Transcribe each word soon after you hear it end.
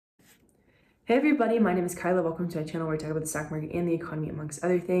Hey everybody, my name is Kyla. Welcome to my channel where I talk about the stock market and the economy amongst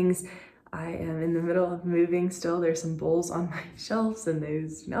other things. I am in the middle of moving still. There's some bowls on my shelves and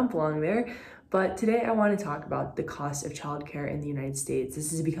those do not belong there. But today I want to talk about the cost of childcare in the United States.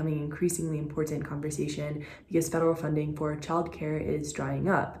 This is becoming an increasingly important conversation because federal funding for childcare is drying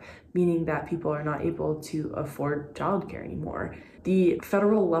up, meaning that people are not able to afford childcare anymore. The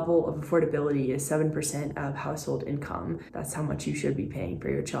federal level of affordability is 7% of household income. That's how much you should be paying for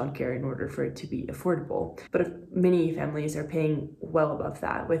your childcare in order for it to be affordable. But many families are paying well above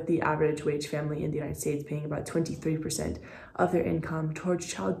that, with the average wage family in the United States paying about 23% of their income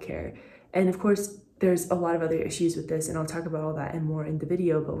towards childcare. And of course, there's a lot of other issues with this, and I'll talk about all that and more in the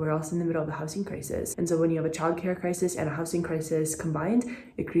video, but we're also in the middle of a housing crisis. And so when you have a childcare crisis and a housing crisis combined,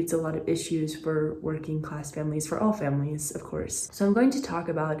 it creates a lot of issues for working class families, for all families, of course. So I'm going to talk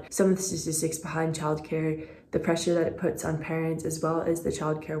about some of the statistics behind childcare, the pressure that it puts on parents as well as the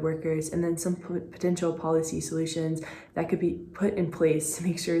childcare workers, and then some potential policy solutions that could be put in place to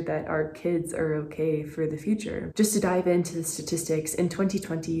make sure that our kids are okay for the future. Just to dive into the statistics, in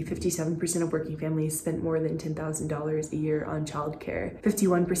 2020, 57% of working families spent more than $10,000 a year on childcare.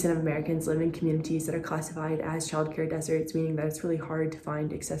 51% of Americans live in communities that are classified as childcare deserts, meaning that it's really hard to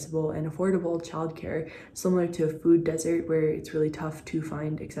find accessible and affordable childcare, similar to a food desert where it's really tough to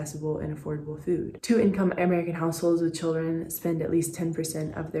find accessible and affordable food. Two-income American households with children spend at least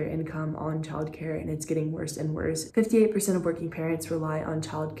 10% of their income on childcare, and it's getting worse and worse. 58% of working parents rely on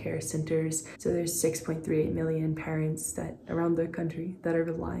childcare centers, so there's 6.38 million parents that around the country that are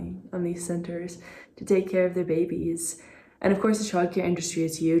relying on these centers to take care of their babies. And of course, the childcare industry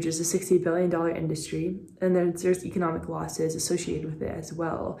is huge. It's a $60 billion industry, and there's economic losses associated with it as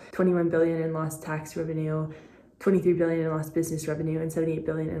well. $21 billion in lost tax revenue, $23 billion in lost business revenue, and $78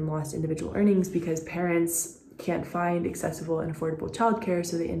 billion in lost individual earnings because parents can't find accessible and affordable childcare,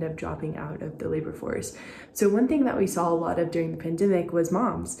 so they end up dropping out of the labor force. So one thing that we saw a lot of during the pandemic was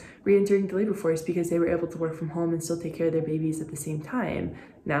moms re-entering the labor force because they were able to work from home and still take care of their babies at the same time.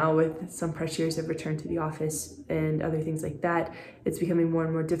 Now, with some pressures of return to the office and other things like that, it's becoming more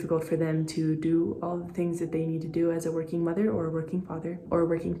and more difficult for them to do all the things that they need to do as a working mother or a working father or a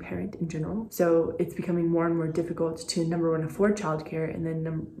working parent in general. So it's becoming more and more difficult to, number one, afford childcare, and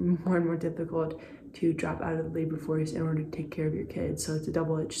then more and more difficult to drop out of the labor force in order to take care of your kids. So it's a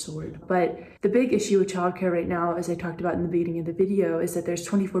double-edged sword. But the big issue with childcare right now, as I talked about in the beginning of the video, is that there's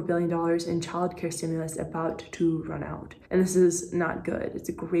 $24 billion in childcare stimulus about to run out. And this is not good. It's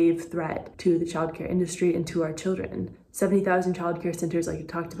a grave threat to the childcare industry and to our children. 70,000 childcare centers, like I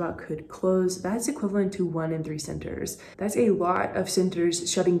talked about, could close. That's equivalent to 1 in 3 centers. That's a lot of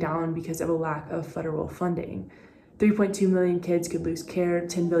centers shutting down because of a lack of federal funding. 3.2 million kids could lose care,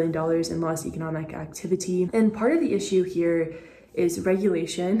 $10 billion in lost economic activity. And part of the issue here is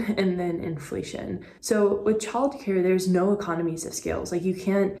regulation and then inflation. So with childcare, there's no economies of scales. Like, you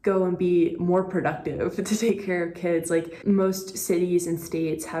can't go and be more productive to take care of kids. Like, most cities and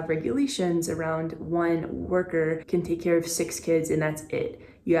states have regulations around 1 worker can take care of 6 kids and that's it.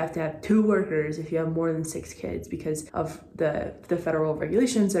 You have to have 2 workers if you have more than 6 kids because of the federal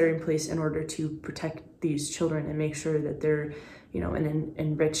regulations that are in place in order to protect these children and make sure that they're, in an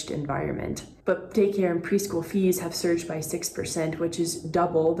enriched environment. But daycare and preschool fees have surged by 6%, which is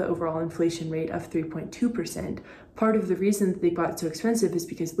double the overall inflation rate of 3.2%. Part of the reason that they got so expensive is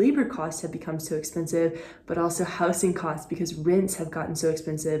because labor costs have become so expensive, but also housing costs because rents have gotten so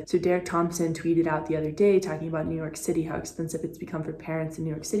expensive. So Derek Thompson tweeted out the other day talking about New York City, how expensive it's become for parents in New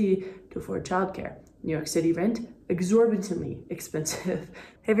York City to afford childcare. New York City rent, exorbitantly expensive.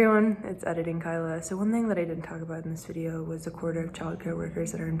 Hey everyone, it's Editing Kyla. So one thing that I didn't talk about in this video was a quarter of childcare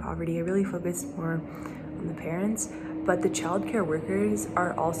workers that are in poverty. I really focused more on the parents, but the childcare workers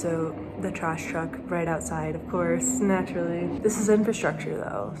are also the trash truck right outside, of course, naturally. This is infrastructure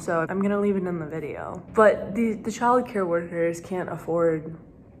though, so I'm gonna leave it in the video. But the childcare workers can't afford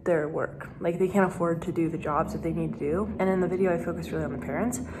their work. Like, they can't afford to do the jobs that they need to do. And in the video, I focus really on the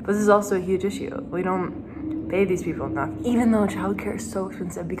parents, but this is also a huge issue. We don't pay these people enough, even though childcare is so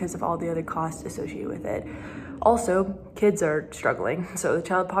expensive because of all the other costs associated with it. Also, kids are struggling. So the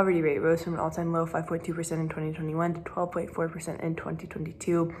child poverty rate rose from an all-time low 5.2% in 2021 to 12.4% in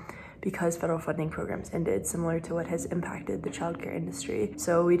 2022 because federal funding programs ended, similar to what has impacted the childcare industry.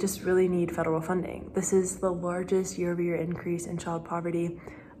 So we just really need federal funding. This is the largest year-over-year increase in child poverty,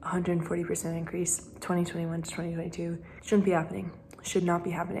 140% increase, 2021 to 2022. Shouldn't be happening. Should not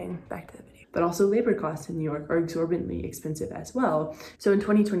be happening. Back to the video. but also labor costs in New York are exorbitantly expensive as well. So in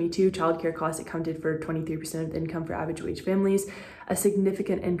 2022, childcare costs accounted for 23% of the income for average wage families, a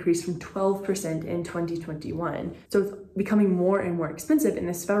significant increase from 12% in 2021. So it's becoming more and more expensive, and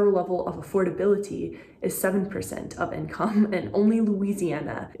this federal level of affordability is 7% of income, and only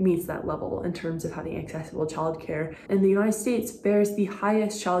Louisiana meets that level in terms of having accessible childcare. And the United States bears the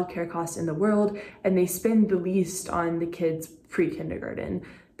highest childcare costs in the world, and they spend the least on the kids pre-kindergarten.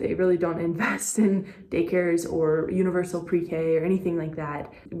 They really don't invest in daycares or universal pre-K or anything like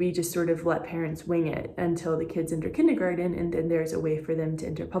that. We just sort of let parents wing it until the kids enter kindergarten, and then there's a way for them to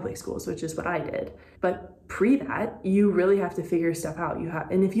enter public schools, which is what I did. But pre that, you really have to figure stuff out.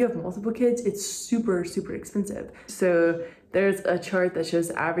 And if you have multiple kids, it's super, super expensive. So there's a chart that shows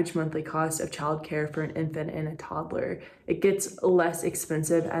the average monthly cost of childcare for an infant and a toddler. It gets less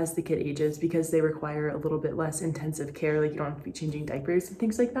expensive as the kid ages because they require a little bit less intensive care, like you don't have to be changing diapers and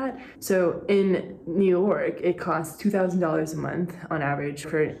things like that. So in New York, it costs $2,000 a month on average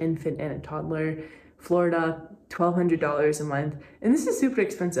for an infant and a toddler. Florida, $1,200 a month. And this is super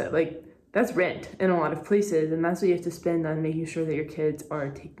expensive. Like, that's rent in a lot of places, and that's what you have to spend on making sure that your kids are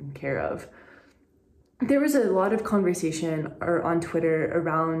taken care of. There was a lot of conversation on Twitter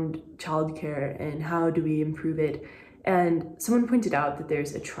around childcare and how do we improve it. And someone pointed out that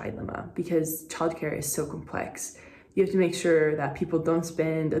there's a trilemma because childcare is so complex. You have to make sure that people don't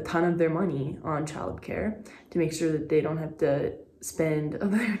spend a ton of their money on childcare, to make sure that they don't have to spend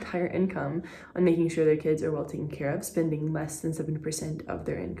their entire income on making sure their kids are well taken care of, spending less than 7% of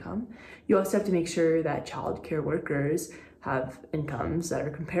their income. You also have to make sure that childcare workers have incomes that are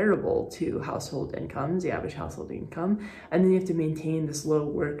comparable to household incomes, the average household income, and then you have to maintain this low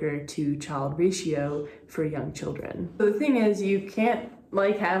worker to child ratio for young children. So the thing is, you can't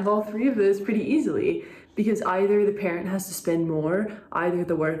have all three of those pretty easily, because either the parent has to spend more, either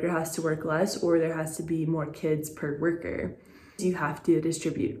the worker has to work less, or there has to be more kids per worker. You have to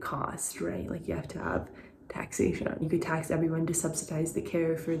distribute cost, right? Like you have to have taxation. You could tax everyone to subsidize the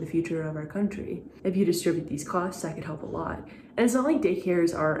care for the future of our country. If you distribute these costs, that could help a lot. And it's not like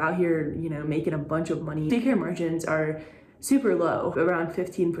daycares are out here, making a bunch of money. Daycare margins are super low, around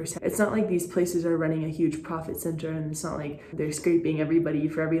 15%. It's not like these places are running a huge profit center, and it's not like they're scraping everybody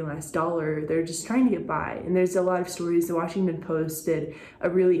for every last dollar. They're just trying to get by. And there's a lot of stories. The Washington Post did a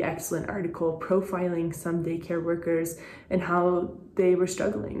really excellent article profiling some daycare workers and how they were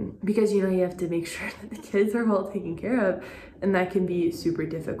struggling, because you have to make sure that the kids are well taken care of, and that can be super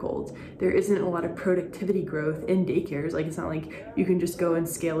difficult. There isn't a lot of productivity growth in daycares. Like, it's not like you can just go and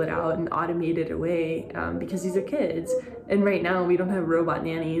scale it out and automate it away, because these are kids. And right now we don't have robot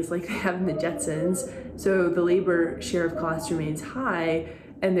nannies like they have in the Jetsons, so the labor share of cost remains high,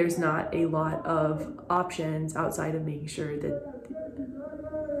 and there's not a lot of options outside of making sure that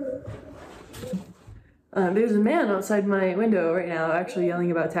there's a man outside my window right now actually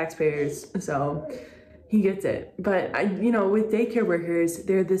yelling about taxpayers, so he gets it. But with daycare workers,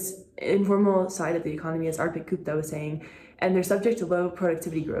 they're this informal side of the economy, as Arpit Gupta was saying, and they're subject to low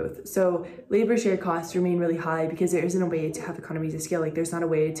productivity growth. So labor share costs remain really high because there isn't a way to have economies of scale. Like, there's not a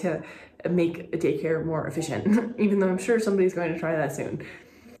way to make a daycare more efficient, even though I'm sure somebody's going to try that soon.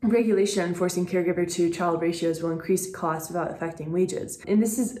 Regulation enforcing caregiver to child ratios will increase costs without affecting wages. And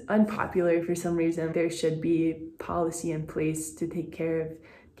this is unpopular for some reason. There should be policy in place to take care of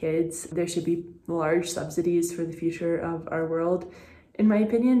kids. There should be large subsidies for the future of our world, in my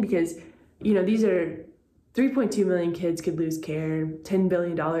opinion, because, these are 3.2 million kids could lose care, $10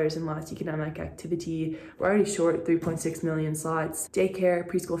 billion in lost economic activity. We're already short 3.6 million slots. Daycare,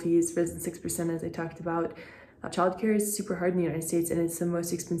 preschool fees risen 6%, as I talked about. Childcare is super hard in the United States, and it's the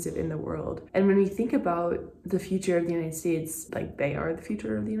most expensive in the world. And when we think about the future of the United States, they are the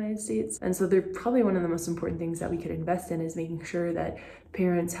future of the United States. And so they're probably one of the most important things that we could invest in, is making sure that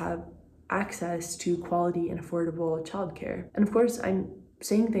parents have access to quality and affordable childcare. And of course, I'm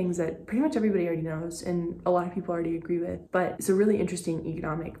saying things that pretty much everybody already knows and a lot of people already agree with, but it's a really interesting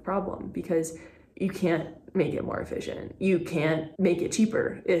economic problem because you can't make it more efficient. You can't make it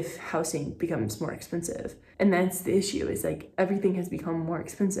cheaper if housing becomes more expensive. And that's the issue, is everything has become more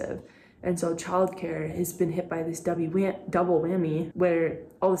expensive. And so childcare has been hit by this double whammy where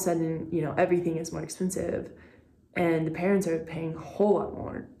all of a sudden, everything is more expensive. and the parents are paying a whole lot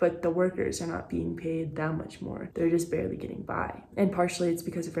more, but the workers are not being paid that much more. They're just barely getting by. And partially it's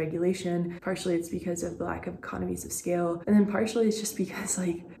because of regulation, partially it's because of the lack of economies of scale, and then partially it's just because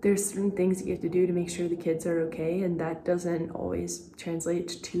like there's certain things that you have to do to make sure the kids are okay, and that doesn't always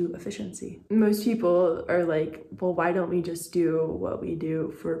translate to efficiency. Most people are like, well, why don't we just do what we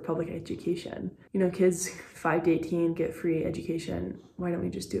do for public education? You know, kids 5 to 18 get free education. Why don't we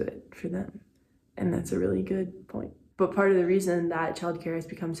just do it for them? And that's a really good point. But part of the reason that childcare has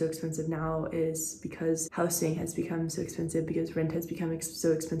become so expensive now is because housing has become so expensive, because rent has become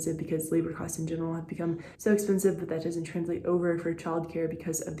so expensive, because labor costs in general have become so expensive, but that doesn't translate over for childcare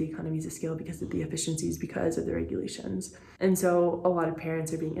because of the economies of scale, because of the efficiencies, because of the regulations. And so a lot of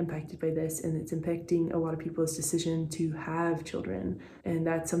parents are being impacted by this, and it's impacting a lot of people's decision to have children. And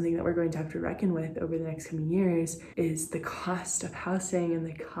that's something that we're going to have to reckon with over the next coming years, is the cost of housing and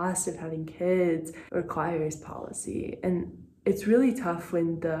the cost of having kids requires policy. And it's really tough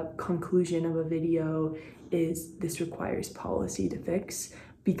when the conclusion of a video is this requires policy to fix,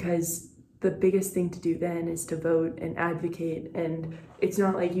 because the biggest thing to do then is to vote and advocate, and it's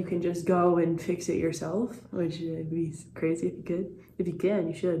not like you can just go and fix it yourself, which would be crazy if you could. If you can,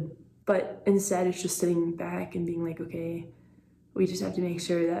 you should. But instead it's just sitting back and being like, okay, we just have to make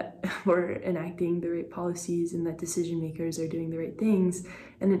sure that we're enacting the right policies and that decision makers are doing the right things.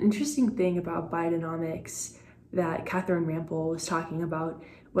 And an interesting thing about Bidenomics that Catherine Rampel was talking about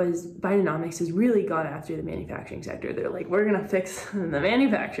was Bidenomics has really gone after the manufacturing sector. They're like, we're gonna fix the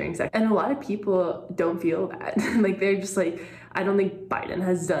manufacturing sector. And a lot of people don't feel that. Like, they're just like, I don't think Biden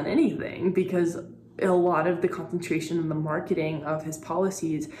has done anything, because a lot of the concentration and the marketing of his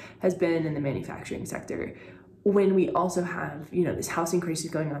policies has been in the manufacturing sector, when we also have, you know, this housing crisis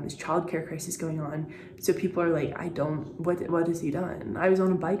going on, this childcare crisis going on. So people are like, what has he done? I was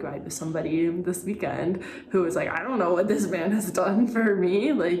on a bike ride with somebody this weekend who was like, I don't know what this man has done for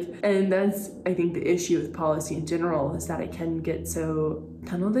me. Like, and that's, I think, the issue with policy in general, is that it can get so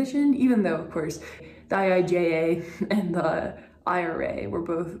tunnel visioned, even though, of course, the IIJA and the IRA were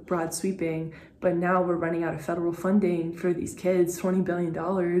both broad sweeping, but now we're running out of federal funding for these kids, $20 billion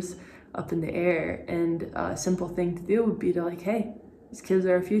up in the air. And a simple thing to do would be to like, hey, these kids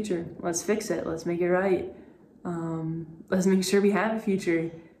are our future. Let's fix it. Let's make it right. Let's make sure we have a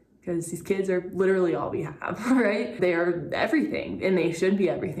future, because these kids are literally all we have, right? They are everything, and they should be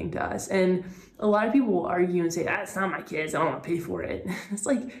everything to us. And a lot of people will argue and say, that's not my kids, I don't want to pay for it. It's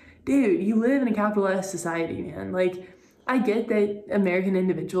like, dude, you live in a capitalist society, man. Like, I get that American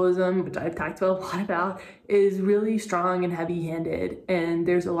individualism, which I've talked about a lot about, is really strong and heavy-handed, and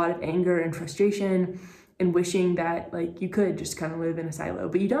there's a lot of anger and frustration and wishing that like you could just kind of live in a silo,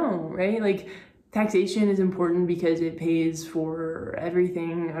 but you don't, right? Like, taxation is important because it pays for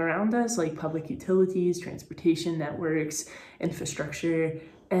everything around us, like public utilities, transportation networks, infrastructure,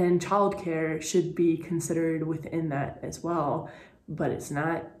 and childcare should be considered within that as well. But it's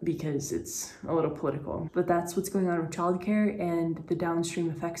not, because it's a little political. But that's what's going on with childcare, and the downstream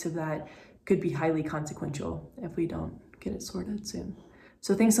effects of that could be highly consequential if we don't get it sorted soon.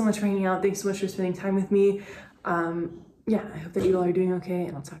 So thanks so much for hanging out. Thanks so much for spending time with me. Yeah, I hope that you all are doing okay,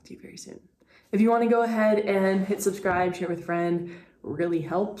 and I'll talk to you very soon. If you want to go ahead and hit subscribe, share with a friend, really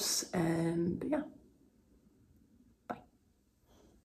helps. And yeah.